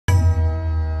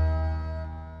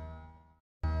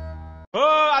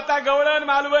आता गवळण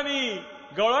मालवणी.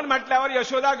 गवळण म्हटल्यावर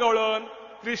यशोदा गवळण,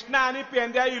 कृष्णा आणि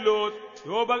पेंद्या इलोच.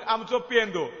 ह्यो बघ आमचो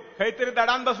पेंदो काहीतरी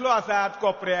दडान बसलो असात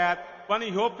कोपऱ्यात, पण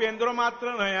ह्यो पेंद्रो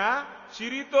मात्र नाही हा,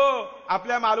 शिरीतो.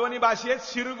 आपल्या मालवणी भाषेत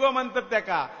शिरगो म्हणतात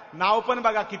त्याका. नाव पण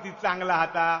बघा किती चांगला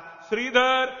हाता.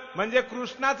 श्रीधर म्हणजे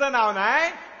कृष्णाचं नाव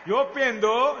नाही, ह्यो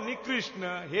पेंदो आणि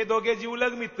कृष्ण हे दोघे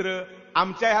जीवलग मित्र.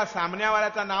 आमच्या ह्या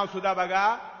सामन्यावाल्याचं नाव सुद्धा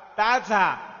बघा ताच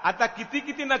हा. आता किती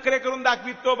किती नखरे करून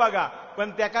दाखवित तो बघा, पण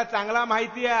त्याका चांगला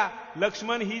माहिती आहे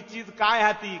लक्ष्मण ही चीज काय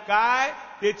हाती काय.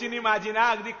 त्याची नि माझी ना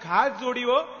अगदी खास जोडी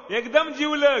हो, एकदम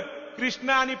जीवलग. कृष्ण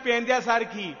आणि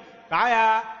पेंद्यासारखी काय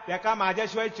हा, त्याका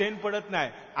माझ्याशिवाय चैन पडत नाही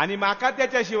आणि माका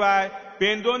त्याच्याशिवाय.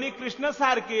 पेंदोनी कृष्ण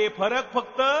सारखे, फरक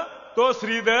फक्त तो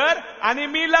श्रीधर आणि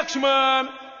मी लक्ष्मण.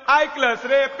 ऐकलस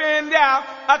रे पेंद्या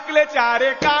अकलेच्या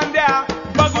रे कांद्या,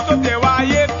 बघतो तेव्हा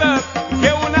येत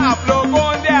घेऊन आपलो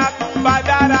गोंद्या.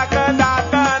 बाजाराक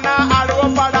जाताना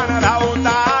आडवं पाडान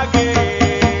राहता गे,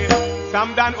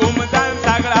 समदान उमदान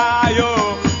सगळा यो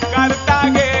करता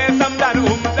गे. समदान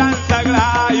उमदान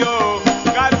सगळा यो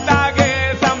करता गे,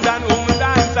 समदान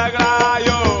उमदान सगळा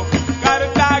यो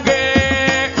करता गे.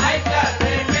 ऐकलस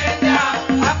रे पेंद्या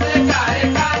अकलेच्या रे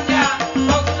कांद्या,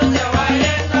 बघतो तेव्हा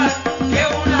येत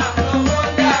घेऊन आपलो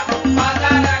गोंद्या.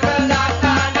 बाजाराक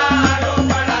जाताना आडवं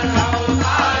पाडान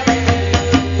राहता गे,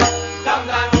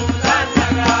 समदान उमदान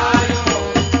सगळा यो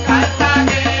करता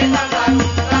गे. समदान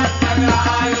उमदान सगळा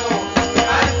यो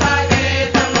करता गे,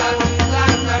 समदान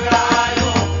उमदान सगळा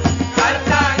यो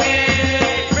करता गे.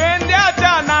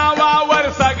 पेंद्याच्या नावावर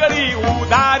सगळी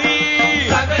उधारी,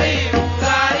 सगळी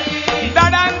उधारी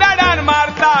दडान दडान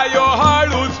मारता यो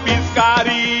हळूच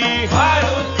पिचकारी.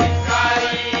 हळूच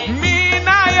पिचकारी, मी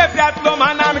नाय त्यातलो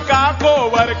म्हणान काको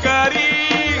वरकरी.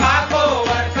 काको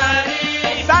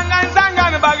वरकरी, सांगान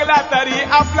सांगान बघला तरी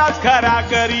आपलाच खरा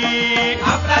करी.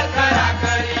 आपला खरा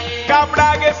करी.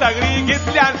 कापडा गे सगळी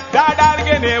घेतल्यान झाडार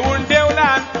गे नेऊन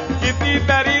ठेवलान.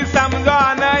 कितीतरी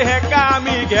समजान हे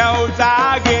कामी घेऊचा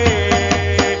गे.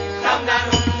 समदान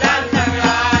उमदान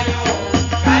सगळा यो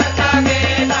करता गे,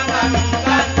 समदान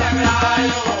उमदान सगळा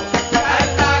यो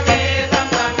करता गे.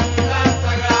 समदान उमदान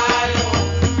सगळा यो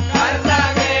करता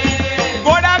गे.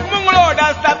 गोडाक मुंगळोड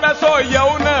असतात सो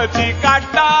येऊनची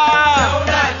काटा.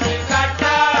 जेवणाची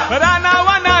काटा,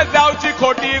 रानावाना जाऊची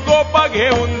खोटी गोप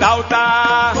घेऊन धावता.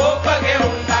 गोप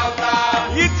घेऊन धावता.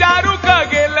 विचारू क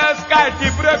गेलस काय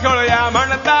टिपर खेळूया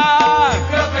म्हणता.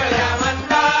 कृपया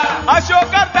म्हणता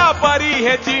अशोक करता परी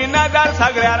ह्याची नजर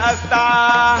सगळ्यात असता.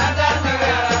 नजर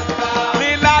सगळ्यात असता.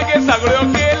 लीला गे सगळ्यो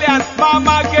केल्यान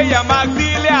मामा गे यमाक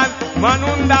दिल्यान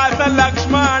म्हणून दास